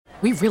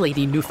We really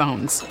need new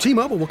phones.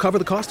 T-Mobile will cover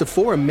the cost of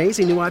 4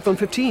 amazing new iPhone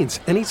 15s,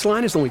 and each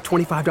line is only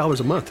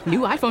 $25 a month. New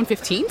iPhone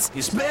 15s?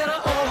 It's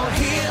better over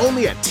here.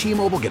 Only at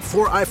T-Mobile, get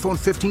 4 iPhone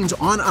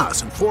 15s on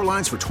us and 4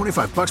 lines for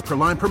 $25 per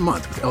line per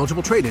month with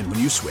eligible trade-in when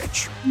you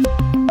switch.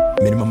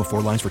 Minimum of 4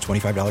 lines for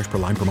 $25 per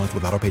line per month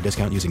with autopay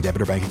discount using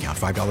debit or bank account.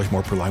 $5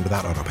 more per line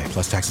without autopay,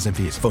 plus taxes and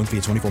fees. Phone fee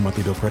at 24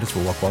 monthly bill credits for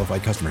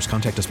well-qualified customers.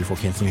 Contact us before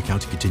canceling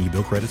account to continue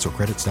bill credits or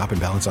credit stop and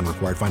balance on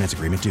required finance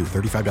agreement due.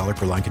 $35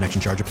 per line connection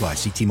charge applies.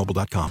 See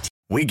T-Mobile.com.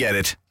 We get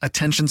it.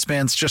 Attention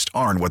spans just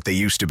aren't what they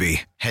used to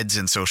be. Heads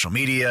in social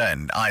media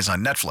and eyes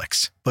on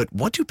Netflix. But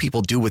what do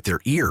people do with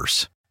their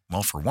ears?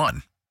 Well, for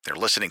one, they're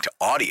listening to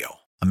audio.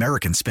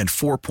 Americans spend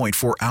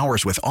 4.4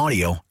 hours with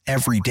audio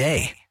every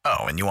day.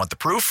 Oh, and you want the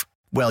proof?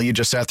 Well, you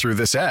just sat through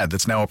this ad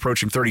that's now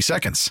approaching 30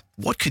 seconds.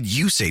 What could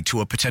you say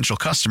to a potential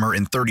customer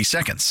in 30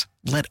 seconds?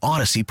 Let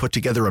Odyssey put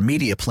together a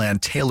media plan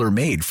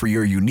tailor-made for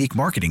your unique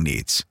marketing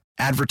needs.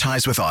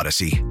 Advertise with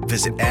Odyssey.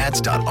 Visit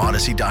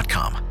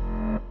ads.odyssey.com.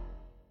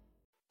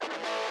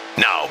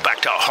 Now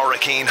back to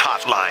Hurricane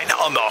Hotline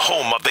on the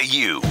home of the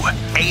U.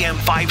 AM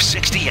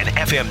 560 and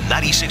FM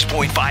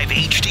 96.5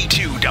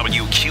 HD2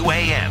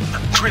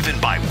 WQAM. Driven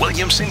by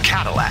Williamson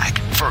Cadillac.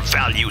 For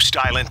value,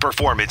 style, and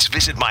performance,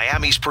 visit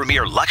Miami's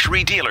premier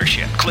luxury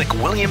dealership. Click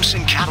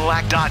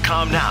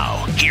WilliamsonCadillac.com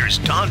now. Here's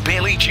Don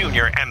Bailey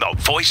Jr. and the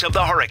voice of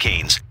the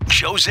Hurricanes,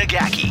 Joe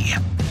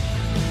Zagacki.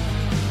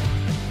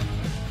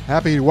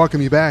 Happy to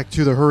welcome you back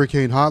to the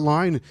Hurricane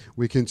Hotline.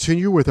 We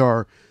continue with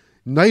our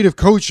night of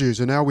coaches,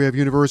 and now we have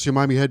University of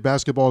Miami head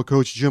basketball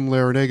coach Jim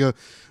Larrañaga.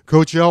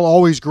 Coach L,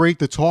 always great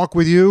to talk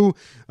with you.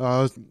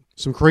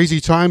 Some crazy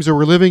times that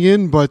we're living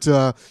in, but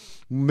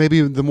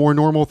maybe the more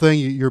normal thing,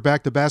 you're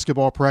back to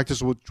basketball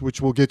practice,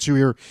 which we'll get to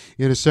here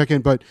in a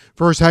second. But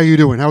first, how you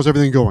doing? How's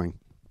everything going?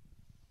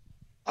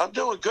 I'm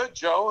doing good,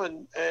 Joe,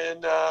 and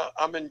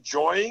I'm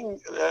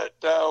enjoying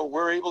that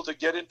we're able to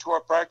get into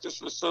our practice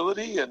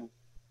facility and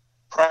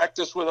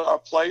practice with our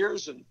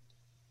players and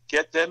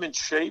get them in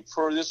shape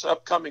for this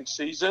upcoming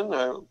season.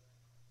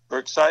 We're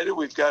excited.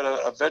 We've got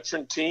a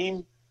veteran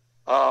team.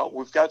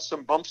 We've got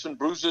some bumps and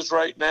bruises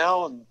right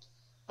now, and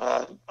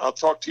I'll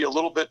talk to you a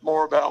little bit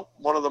more about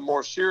one of the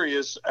more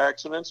serious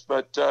accidents.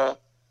 But,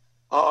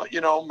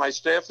 my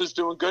staff is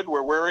doing good.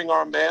 We're wearing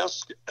our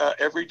mask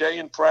every day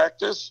in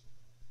practice,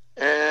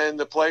 and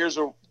the players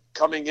are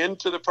coming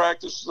into the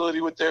practice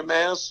facility with their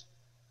masks.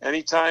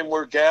 Anytime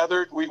we're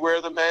gathered, we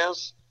wear the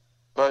mask.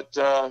 But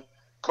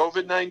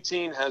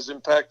COVID-19 has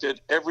impacted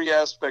every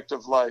aspect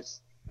of life.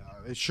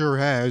 It sure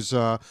has.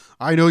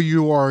 I know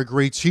you are a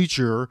great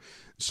teacher,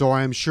 so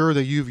I'm sure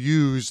that you've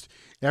used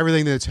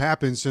everything that's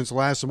happened since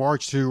last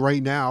March to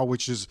right now,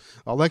 which is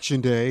Election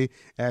Day,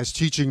 as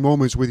teaching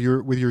moments with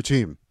your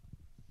team.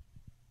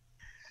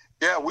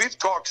 Yeah, we've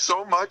talked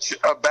so much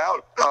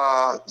about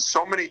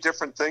so many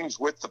different things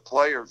with the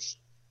players.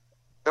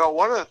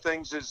 One of the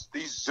things is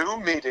these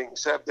Zoom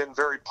meetings have been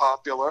very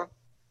popular.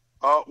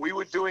 We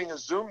were doing a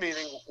Zoom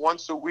meeting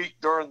once a week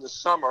during the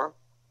summer,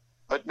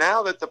 but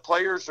now that the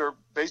players are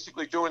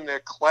basically doing their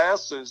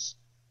classes,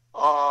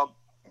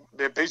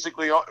 they're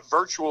basically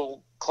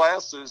virtual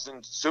classes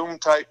and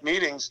Zoom-type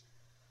meetings.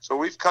 So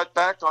we've cut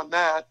back on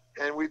that,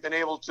 and we've been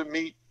able to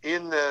meet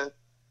in the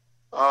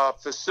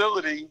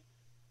facility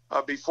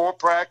before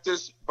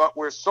practice, but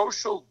we're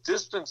social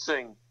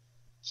distancing.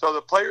 So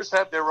the players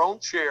have their own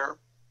chair.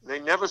 They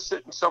never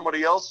sit in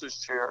somebody else's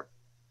chair.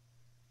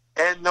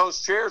 And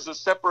those chairs are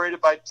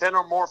separated by 10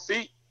 or more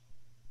feet.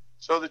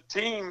 So the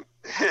team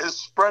is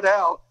spread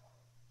out.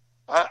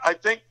 I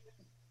think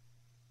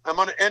I'm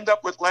going to end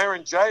up with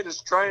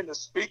laryngitis trying to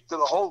speak to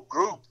the whole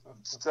group.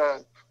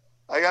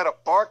 I got to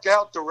bark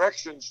out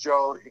directions,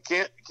 Joe. You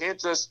can't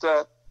just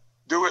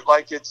do it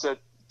like it's a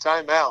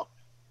timeout.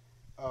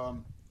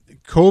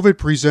 COVID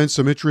presents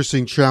some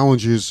interesting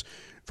challenges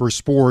for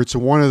sports,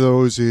 and one of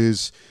those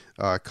is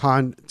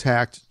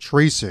contact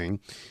tracing.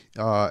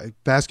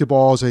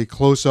 Basketball is a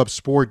close-up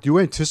sport. Do you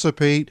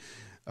anticipate,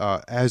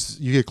 as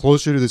you get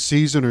closer to the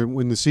season or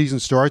when the season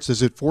starts,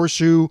 does it force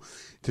you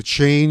to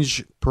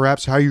change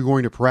perhaps how you're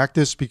going to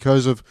practice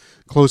because of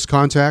close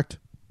contact?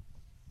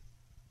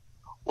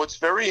 What's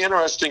very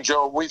interesting,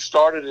 Joe, we've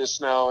started this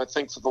now, I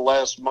think, for the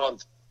last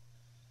month.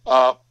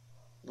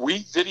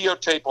 We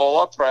videotape all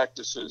our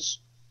practices.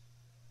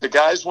 The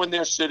guys, when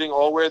they're sitting,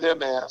 all wear their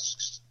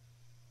masks.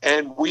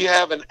 And we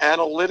have an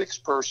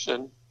analytics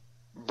person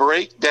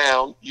break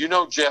down,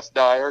 Jeff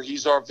Dyer,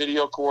 he's our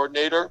video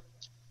coordinator.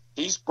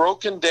 He's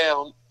broken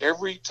down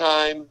every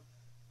time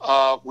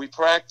we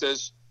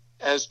practice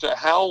as to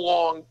how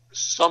long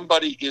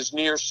somebody is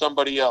near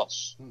somebody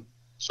else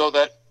so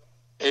that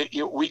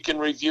we can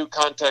review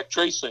contact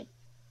tracing.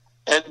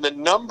 And the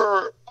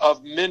number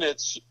of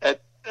minutes,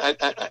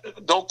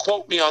 don't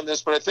quote me on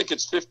this, but I think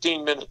it's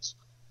 15 minutes.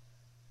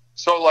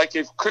 So like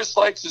if Chris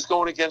Likes is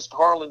going against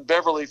Harlan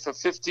Beverly for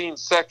 15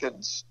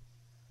 seconds,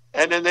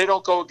 and then they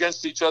don't go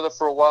against each other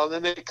for a while. And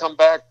then they come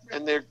back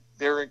and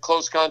they're in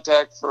close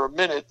contact for a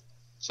minute.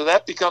 So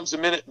that becomes a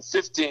minute and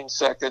 15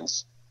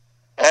 seconds.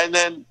 And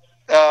then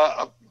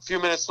a few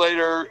minutes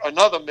later,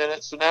 another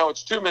minute. So now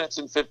it's 2 minutes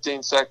and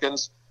 15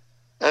 seconds.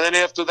 And then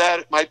after that,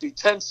 it might be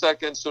 10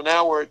 seconds. So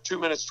now we're at 2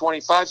 minutes,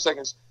 25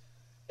 seconds.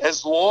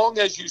 As long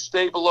as you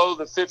stay below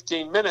the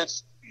 15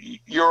 minutes,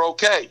 you're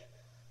okay.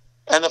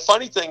 And the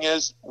funny thing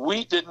is,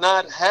 we did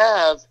not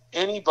have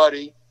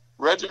anybody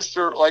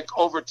register like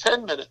over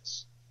 10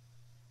 minutes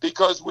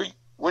because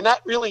we're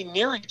not really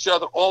near each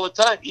other all the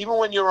time. Even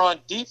when you're on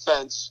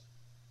defense,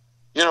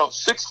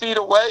 6 feet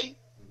away,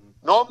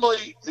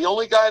 normally the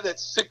only guy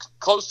that's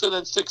closer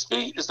than 6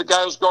 feet is the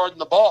guy who's guarding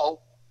the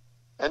ball.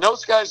 And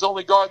those guys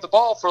only guard the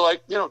ball for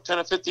 10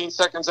 or 15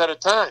 seconds at a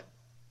time.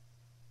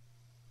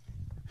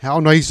 How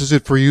nice is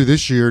it for you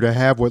this year to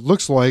have what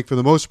looks like, for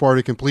the most part,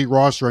 a complete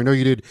roster? I know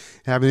you did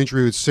have an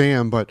injury with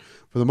Sam, but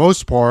for the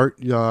most part,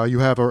 you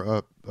have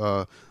a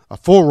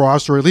full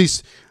roster, or at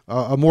least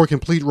a more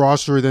complete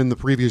roster than the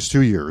previous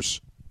 2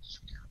 years.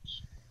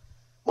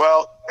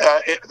 Well,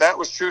 that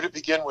was true to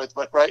begin with,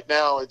 but right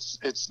now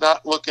it's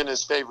not looking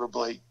as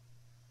favorably.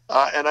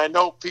 And I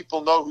know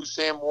people know who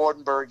Sam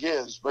Wardenberg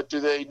is, but do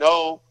they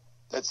know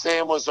that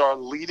Sam was our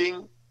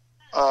leading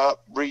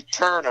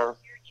returner,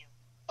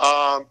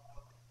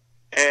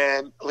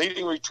 and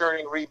leading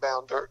returning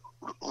rebounder,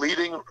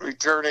 leading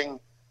returning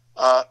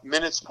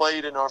minutes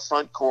played in our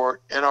front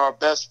court, and our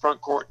best front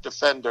court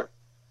defender.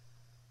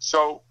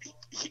 So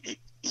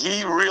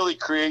he really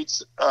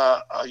creates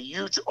a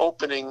huge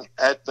opening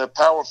at the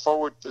power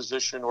forward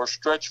position or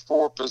stretch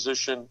four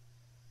position.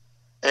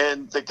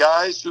 And the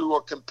guys who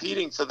are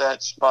competing for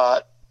that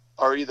spot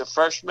are either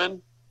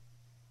freshmen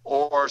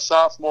or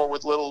sophomore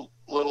with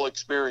little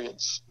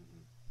experience.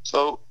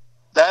 So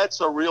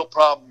that's a real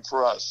problem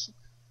for us.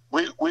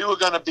 We were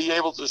going to be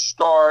able to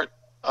start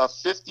a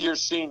fifth-year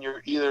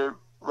senior, either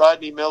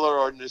Rodney Miller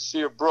or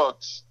Nasir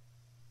Brooks,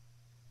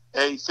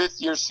 a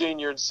fifth-year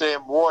senior in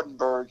Sam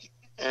Wardenberg,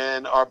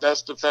 and our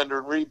best defender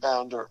and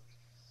rebounder.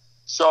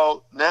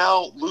 So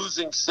now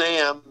losing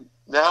Sam,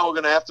 now we're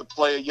going to have to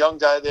play a young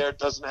guy there that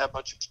doesn't have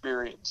much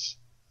experience.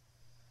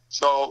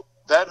 So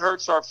that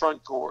hurts our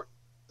front court.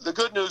 The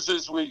good news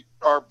is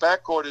our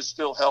backcourt is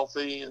still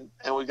healthy,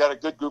 and we got a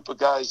good group of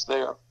guys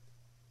there.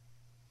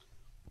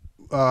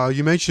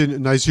 You mentioned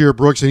Nasir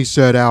Brooks, and he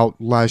sat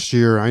out last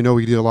year. I know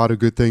he did a lot of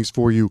good things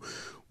for you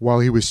while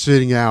he was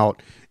sitting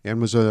out and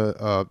was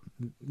a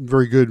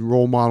very good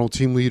role model,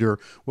 team leader.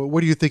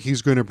 What do you think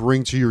he's going to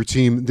bring to your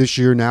team this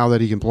year now that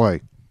he can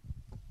play?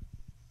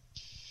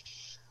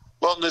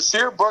 Well,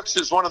 Nasir Brooks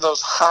is one of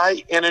those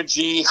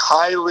high-energy,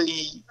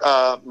 highly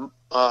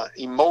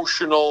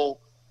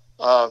emotional,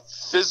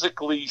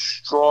 physically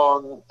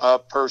strong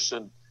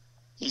person.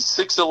 He's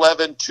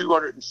 6'11",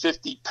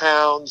 250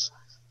 pounds.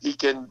 He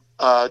can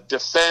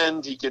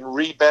defend. He can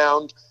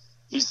rebound.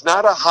 He's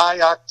not a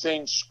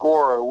high-octane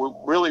scorer. We're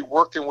really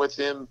working with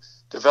him,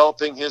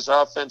 developing his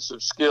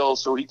offensive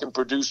skills so he can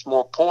produce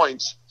more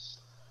points.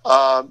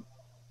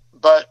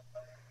 But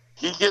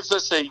he gives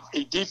us a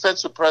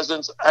defensive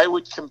presence. I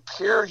would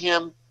compare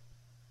him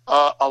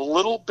a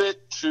little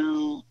bit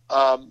to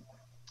Ibuka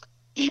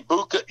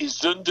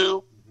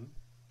Izundu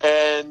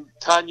and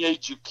Tanye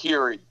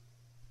Jukiri.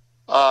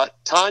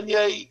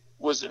 Tanye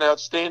was an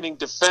outstanding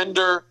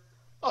defender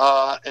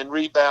and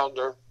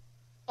rebounder.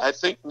 I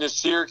think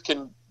Nasir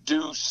can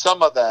do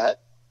some of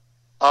that,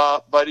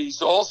 but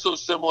he's also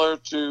similar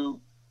to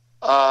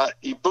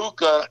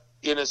Ibuka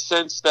in a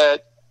sense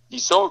that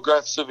he's so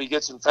aggressive he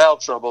gets in foul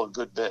trouble a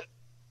good bit.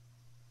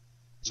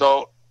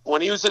 So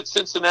when he was at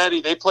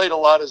Cincinnati, they played a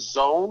lot of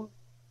zone,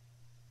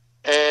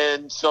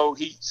 and so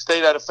he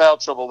stayed out of foul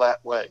trouble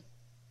that way.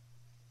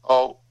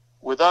 Oh,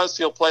 with us,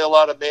 he'll play a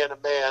lot of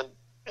man-to-man,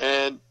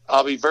 and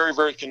I'll be very,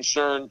 very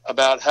concerned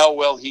about how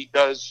well he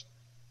does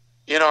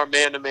in our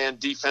man-to-man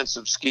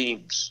defensive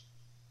schemes.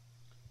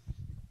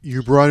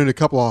 You brought in a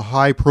couple of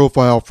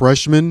high-profile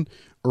freshmen,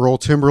 Earl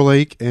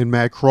Timberlake and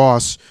Matt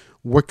Cross.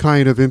 What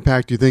kind of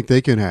impact do you think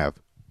they can have?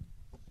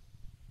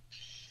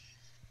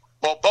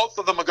 Well, both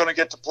of them are going to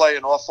get to play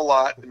an awful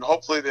lot, and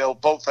hopefully they'll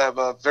both have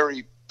a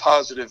very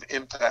positive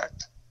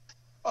impact.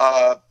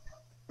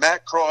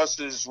 Matt Cross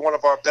is one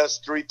of our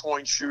best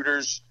three-point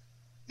shooters.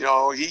 You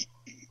know, he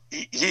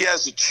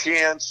has a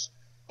chance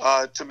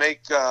to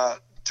make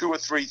 2 or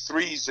 3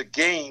 threes a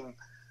game,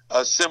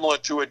 similar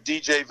to a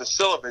DJ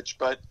Vasiljevic,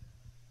 but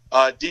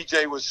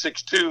DJ was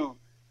 6'2",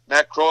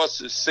 Matt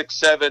Cross is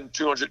 6'7",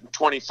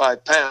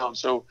 225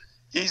 pounds, so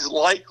he's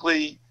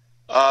likely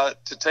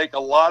to take a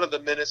lot of the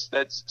minutes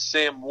that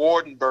Sam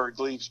Wardenberg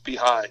leaves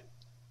behind.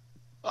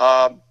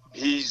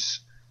 He's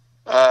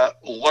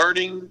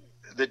learning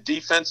the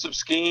defensive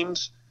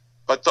schemes,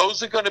 but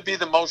those are going to be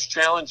the most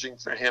challenging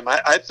for him.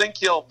 I think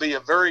he'll be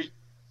a very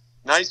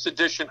nice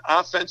addition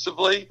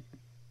offensively,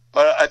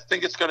 but I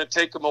think it's going to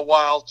take him a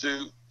while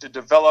to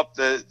develop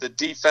the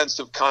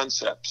defensive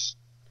concepts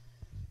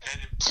and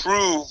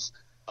improve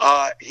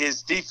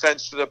his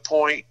defense to the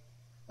point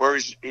where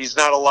he's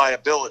not a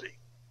liability.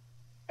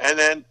 And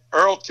then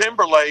Earl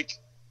Timberlake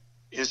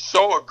is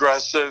so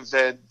aggressive,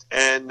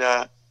 and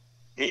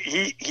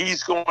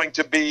he's going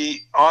to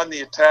be on the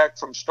attack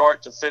from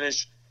start to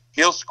finish.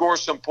 He'll score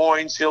some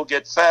points. He'll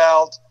get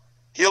fouled.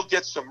 He'll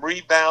get some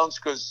rebounds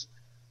because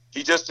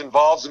he just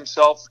involves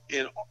himself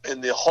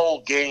in the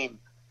whole game.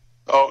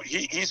 Oh,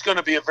 he's going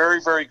to be a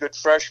very, very good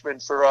freshman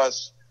for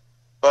us.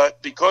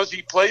 But because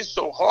he plays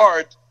so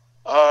hard,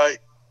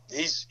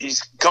 he's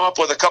come up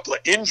with a couple of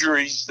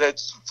injuries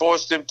that's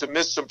forced him to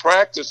miss some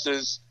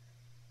practices,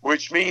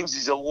 which means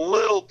he's a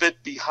little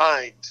bit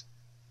behind.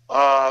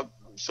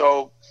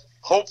 So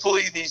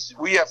hopefully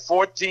we have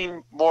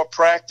 14 more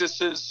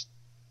practices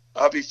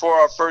before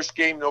our first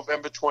game,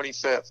 November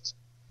 25th.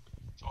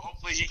 So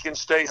hopefully he can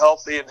stay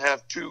healthy and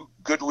have 2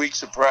 good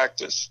weeks of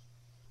practice.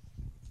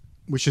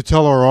 We should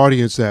tell our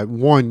audience that,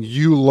 1,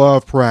 you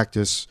love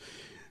practice,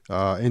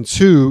 and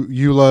 2,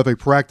 you love a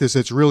practice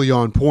that's really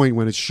on point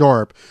when it's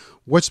sharp.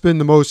 What's been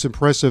the most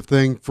impressive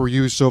thing for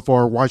you so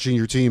far watching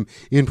your team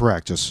in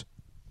practice?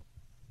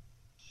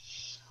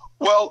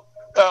 Well,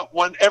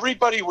 when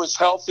everybody was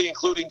healthy,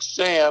 including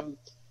Sam,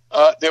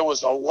 there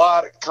was a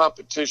lot of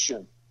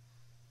competition.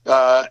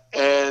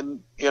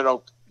 And,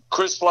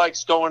 Chris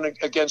likes going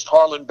against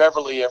Harlan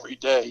Beverly every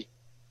day.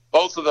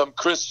 Both of them,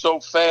 Chris so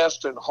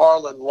fast and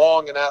Harlan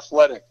long and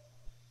athletic.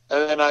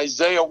 And then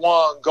Isaiah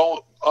Wong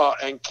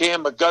and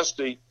Cam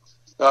McGusty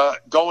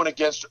going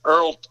against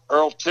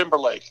Earl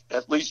Timberlake,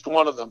 at least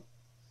one of them.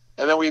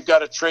 And then we've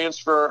got a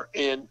transfer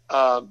in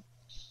Elijah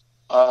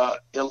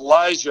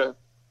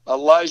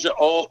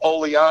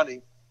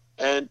Oliani,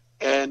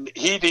 and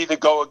he'd either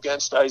go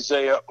against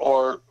Isaiah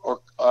or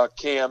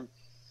Cam.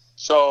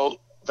 So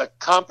the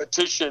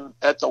competition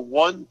at the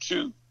 1,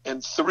 2,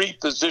 and 3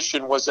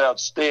 position was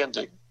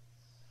outstanding.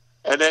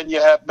 And then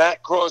you have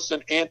Matt Cross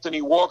and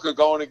Anthony Walker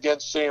going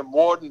against Sam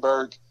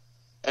Wardenberg,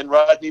 and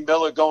Rodney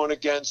Miller going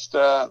against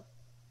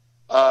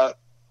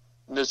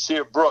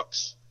Nasir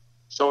Brooks.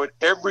 So at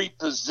every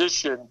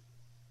position,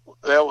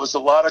 there was a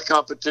lot of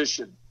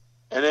competition.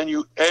 And then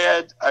you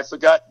add, I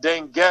forgot,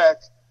 Deng Gak,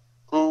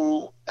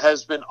 who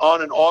has been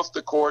on and off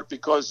the court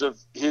because of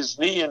his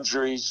knee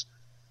injuries.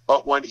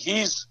 But when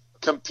he's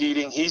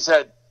competing, he's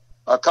had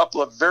a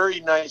couple of very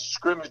nice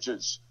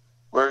scrimmages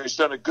where he's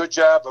done a good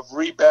job of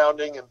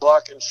rebounding and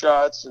blocking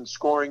shots and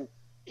scoring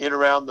in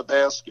around the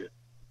basket.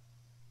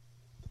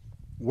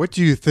 What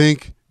do you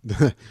think?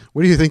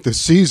 What do you think the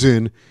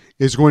season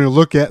is going to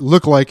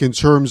look like in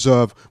terms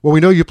of? Well, we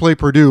know you play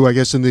Purdue, I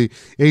guess, in the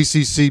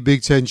ACC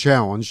Big Ten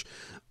Challenge.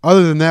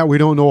 Other than that, we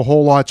don't know a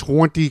whole lot.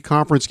 20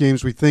 conference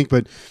games, we think.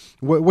 But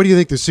what do you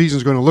think the season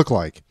is going to look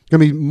like? It's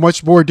going to be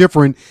much more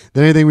different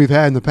than anything we've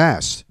had in the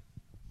past.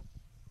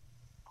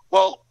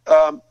 Well,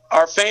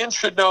 our fans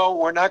should know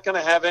we're not going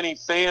to have any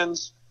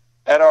fans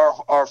at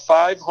our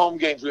 5 home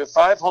games. We have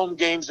 5 home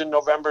games in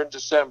November and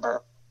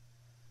December,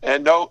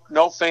 and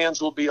no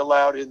fans will be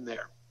allowed in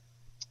there.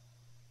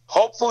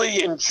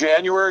 Hopefully in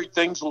January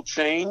things will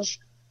change.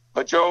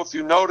 But, Joe, if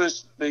you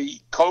notice, the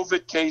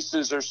COVID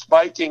cases are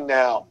spiking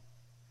now.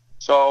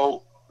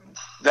 So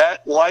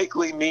that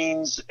likely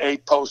means a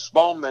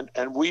postponement,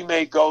 and we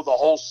may go the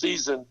whole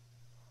season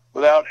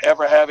without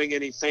ever having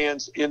any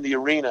fans in the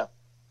arena.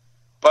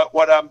 But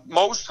what I'm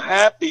most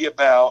happy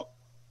about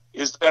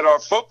is that our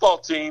football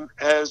team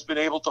has been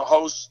able to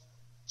host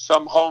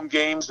some home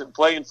games and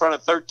play in front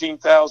of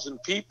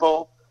 13,000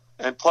 people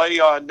and play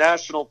on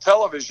national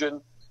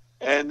television.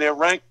 And they're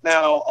ranked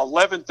now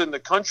 11th in the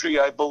country,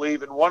 I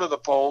believe, in one of the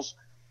polls.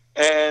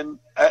 And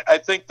I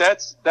think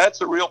that's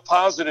a real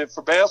positive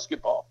for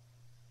basketball.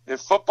 If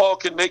football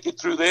can make it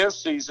through their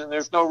season,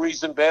 there's no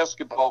reason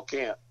basketball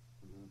can't.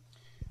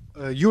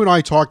 You and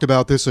I talked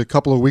about this a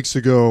couple of weeks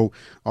ago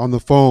on the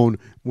phone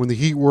when the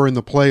Heat were in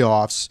the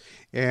playoffs.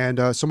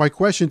 And so my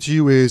question to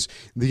you is,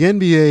 the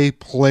NBA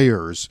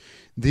players,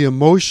 the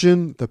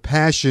emotion, the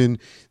passion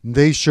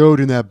they showed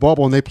in that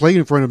bubble, and they played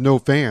in front of no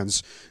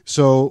fans.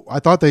 So I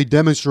thought they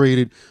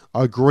demonstrated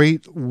a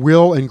great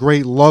will and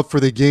great love for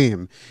the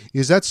game.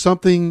 Is that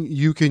something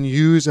you can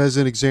use as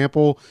an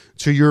example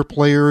to your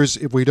players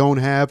if we don't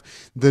have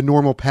the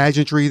normal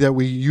pageantry that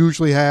we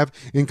usually have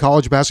in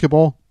college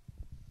basketball?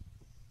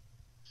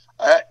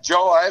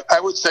 Joe, I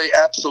would say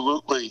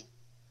absolutely.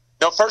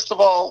 Now, first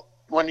of all,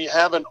 when you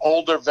have an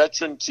older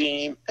veteran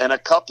team and a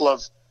couple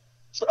of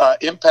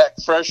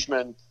impact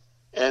freshmen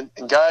and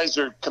guys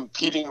are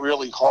competing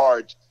really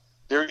hard,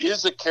 there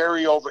is a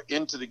carryover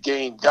into the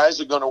game. Guys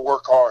are going to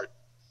work hard.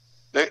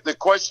 The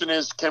question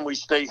is, can we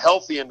stay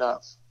healthy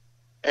enough?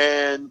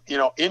 And,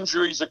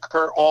 injuries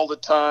occur all the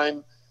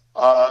time.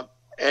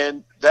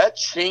 And that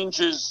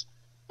changes,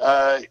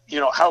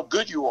 how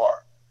good you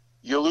are.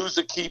 You lose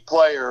a key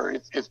player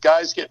if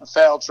guys get in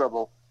foul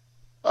trouble.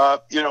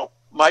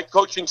 My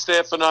coaching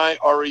staff and I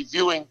are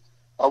reviewing,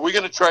 are we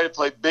going to try to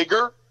play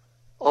bigger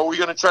or are we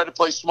going to try to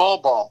play small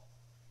ball?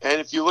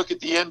 And if you look at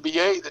the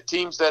NBA, the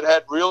teams that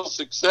had real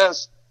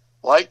success,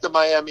 like the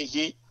Miami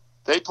Heat,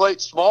 they played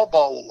small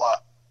ball a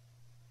lot.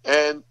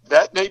 And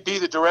that may be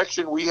the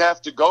direction we have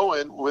to go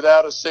in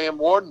without a Sam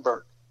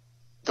Wardenberg.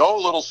 Go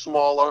a little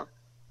smaller.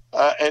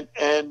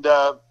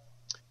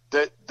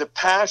 The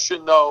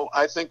passion, though,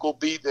 I think will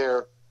be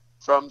there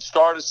from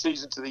start of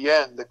season to the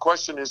end. The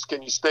question is,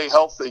 can you stay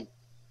healthy?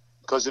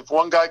 because if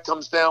one guy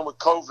comes down with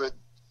COVID,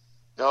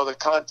 the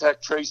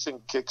contact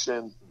tracing kicks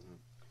in.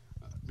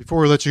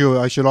 Before we let you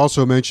go, I should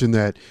also mention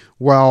that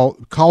while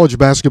college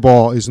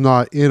basketball is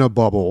not in a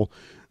bubble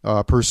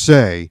per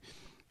se,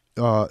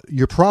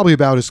 you're probably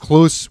about as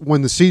close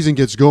when the season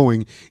gets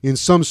going, in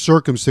some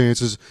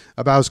circumstances,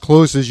 about as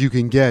close as you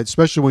can get,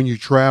 especially when you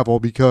travel,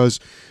 because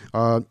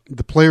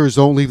the players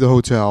don't leave the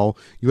hotel.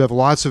 You have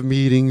lots of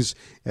meetings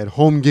at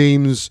home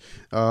games,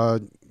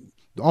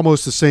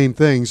 almost the same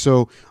thing.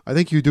 So I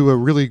think you do a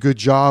really good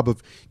job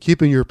of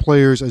keeping your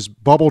players as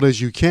bubbled as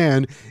you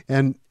can.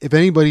 And if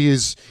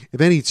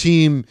any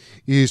team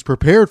is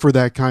prepared for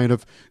that kind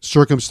of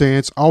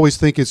circumstance, I always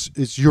think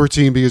it's your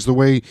team, because the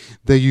way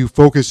that you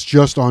focus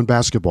just on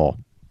basketball.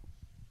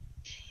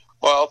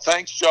 Well,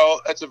 thanks, Joe.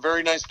 That's a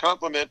very nice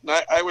compliment. And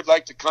I would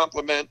like to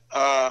compliment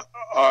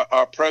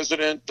our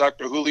president,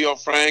 Dr. Julio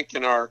Frank,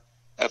 and our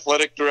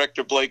athletic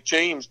director, Blake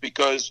James,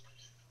 because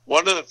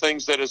one of the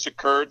things that has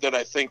occurred that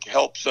I think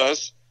helps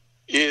us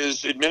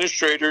is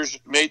administrators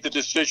made the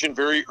decision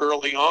very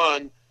early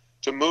on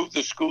to move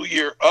the school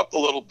year up a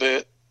little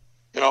bit.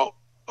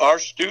 Our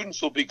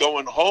students will be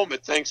going home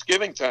at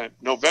Thanksgiving time.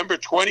 November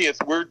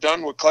 20th, we're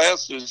done with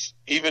classes,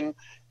 even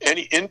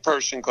any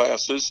in-person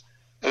classes.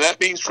 And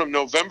that means from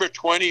November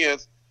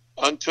 20th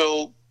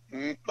until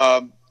the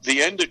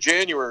end of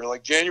January,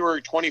 like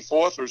January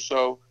 24th or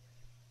so,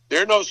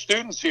 there are no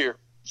students here.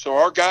 So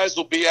our guys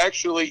will be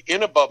actually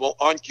in a bubble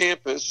on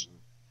campus.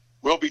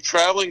 We'll be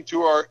traveling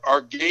to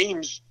our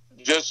games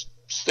just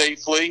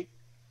safely.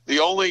 The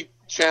only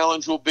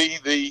challenge will be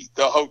the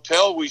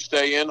hotel we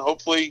stay in.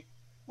 Hopefully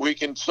we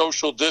can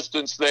social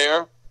distance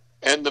there,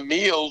 and the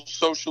meals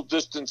social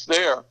distance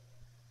there.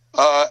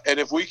 And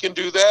if we can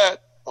do that,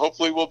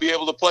 hopefully we'll be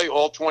able to play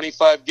all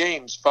 25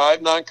 games,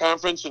 5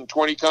 non-conference and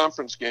 20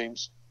 conference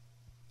games.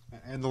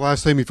 And the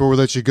last thing before we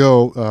let you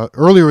go,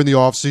 earlier in the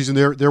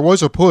offseason, there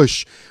was a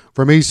push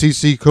from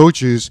ACC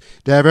coaches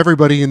to have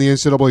everybody in the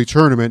NCAA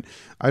tournament.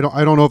 I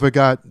don't know if it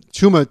got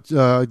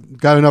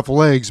got enough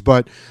legs,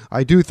 but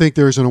I do think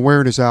there's an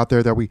awareness out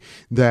there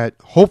that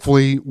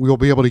hopefully we'll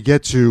be able to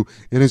get to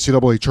an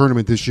NCAA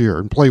tournament this year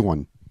and play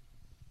one.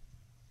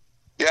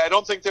 Yeah, I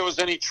don't think there was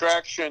any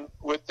traction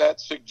with that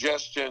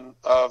suggestion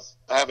of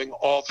having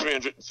all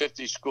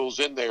 350 schools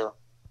in there.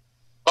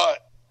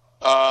 But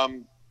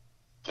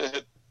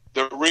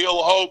the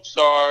real hopes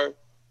are,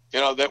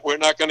 that we're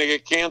not going to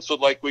get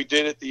canceled like we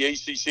did at the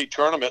ACC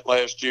tournament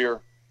last year.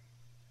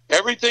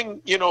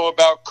 Everything,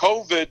 about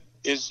COVID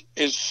is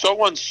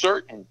so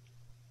uncertain.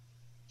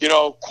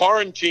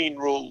 Quarantine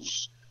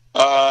rules.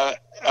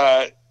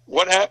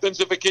 What happens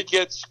if a kid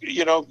gets,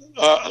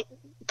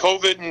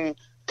 COVID and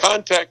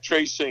contact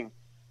tracing?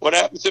 What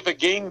happens if a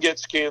game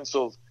gets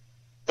canceled?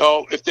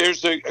 If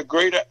there's a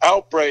greater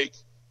outbreak,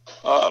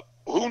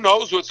 who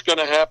knows what's going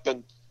to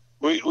happen?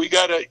 We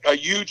got a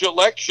huge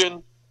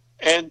election,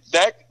 and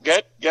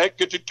that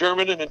could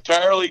determine an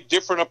entirely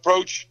different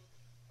approach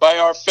by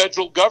our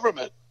federal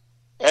government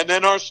and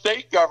then our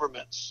state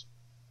governments.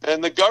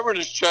 And the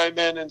governors chime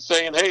in and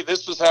saying, hey,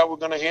 this is how we're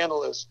going to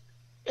handle this.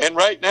 And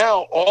right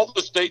now, all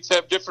the states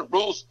have different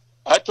rules.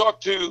 I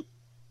talked to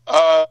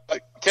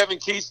Kevin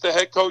Keats, the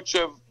head coach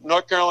of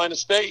North Carolina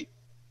State.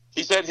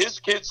 He said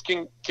his kids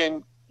can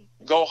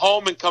go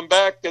home and come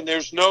back, and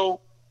there's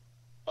no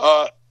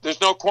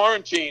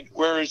quarantine.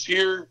 Whereas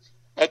here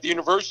at the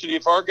university,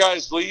 if our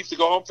guys leave to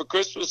go home for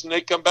Christmas and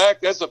they come back,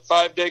 that's a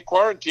 5-day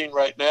quarantine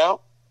right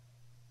now.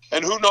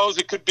 And who knows,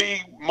 it could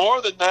be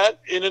more than that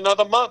in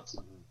another month.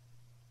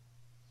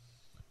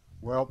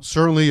 Well,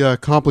 certainly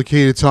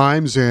complicated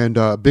times, and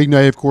big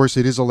night, of course.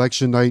 It is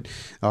election night.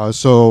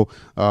 So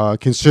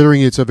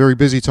considering it's a very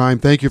busy time,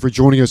 thank you for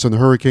joining us on the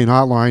Hurricane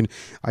Hotline.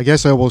 I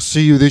guess I will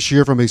see you this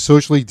year from a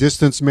socially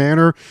distanced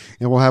manner,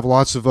 and we'll have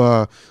lots of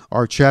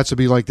our chats to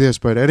be like this.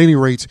 But at any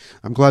rate,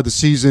 I'm glad the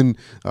season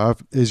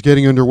is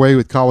getting underway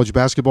with college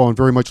basketball, and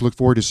very much look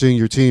forward to seeing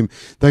your team.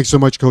 Thanks so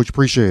much, Coach.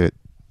 Appreciate it.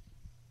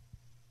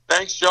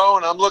 Thanks, Joe,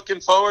 and I'm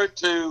looking forward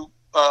to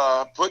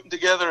putting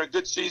together a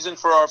good season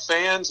for our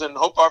fans, and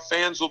hope our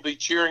fans will be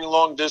cheering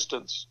long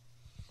distance.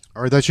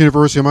 All right, that's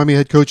University of Miami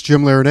head coach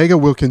Jim Larrañaga.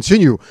 We'll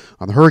continue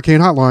on the Hurricane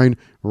Hotline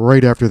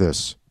right after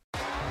this.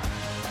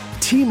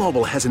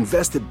 T-Mobile has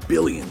invested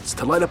billions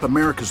to light up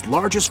America's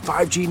largest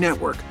 5G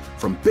network,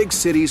 from big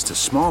cities to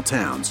small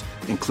towns,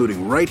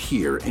 including right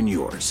here in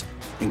yours.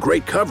 And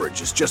great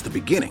coverage is just the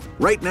beginning.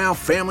 Right now,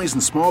 families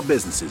and small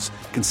businesses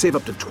can save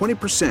up to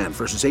 20%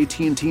 versus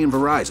AT&T and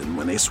Verizon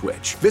when they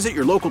switch. Visit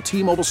your local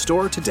T-Mobile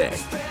store today.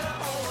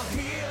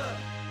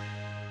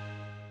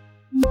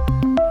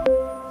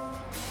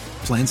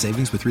 Plan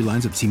savings with 3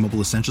 lines of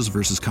T-Mobile Essentials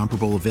versus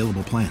comparable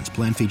available plans.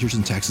 Plan features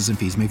and taxes and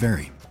fees may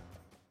vary.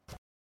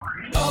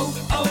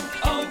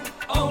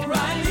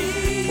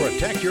 O'Reilly. For a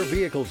Protect your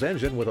vehicle's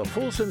engine with a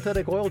full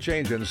synthetic oil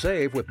change and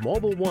save with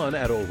Mobil 1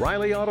 at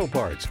O'Reilly Auto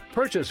Parts.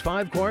 Purchase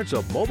 5 quarts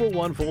of Mobil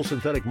 1 full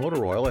synthetic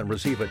motor oil and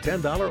receive a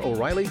 $10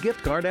 O'Reilly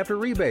gift card after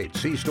rebate.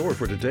 See store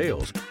for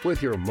details.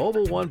 With your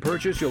Mobil 1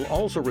 purchase, you'll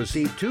also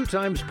receive 2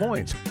 times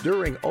points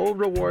during O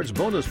Rewards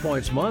Bonus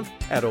Points Month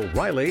at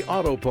O'Reilly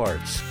Auto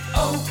Parts.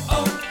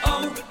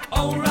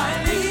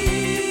 O'Reilly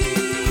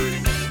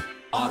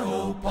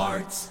Auto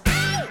Parts.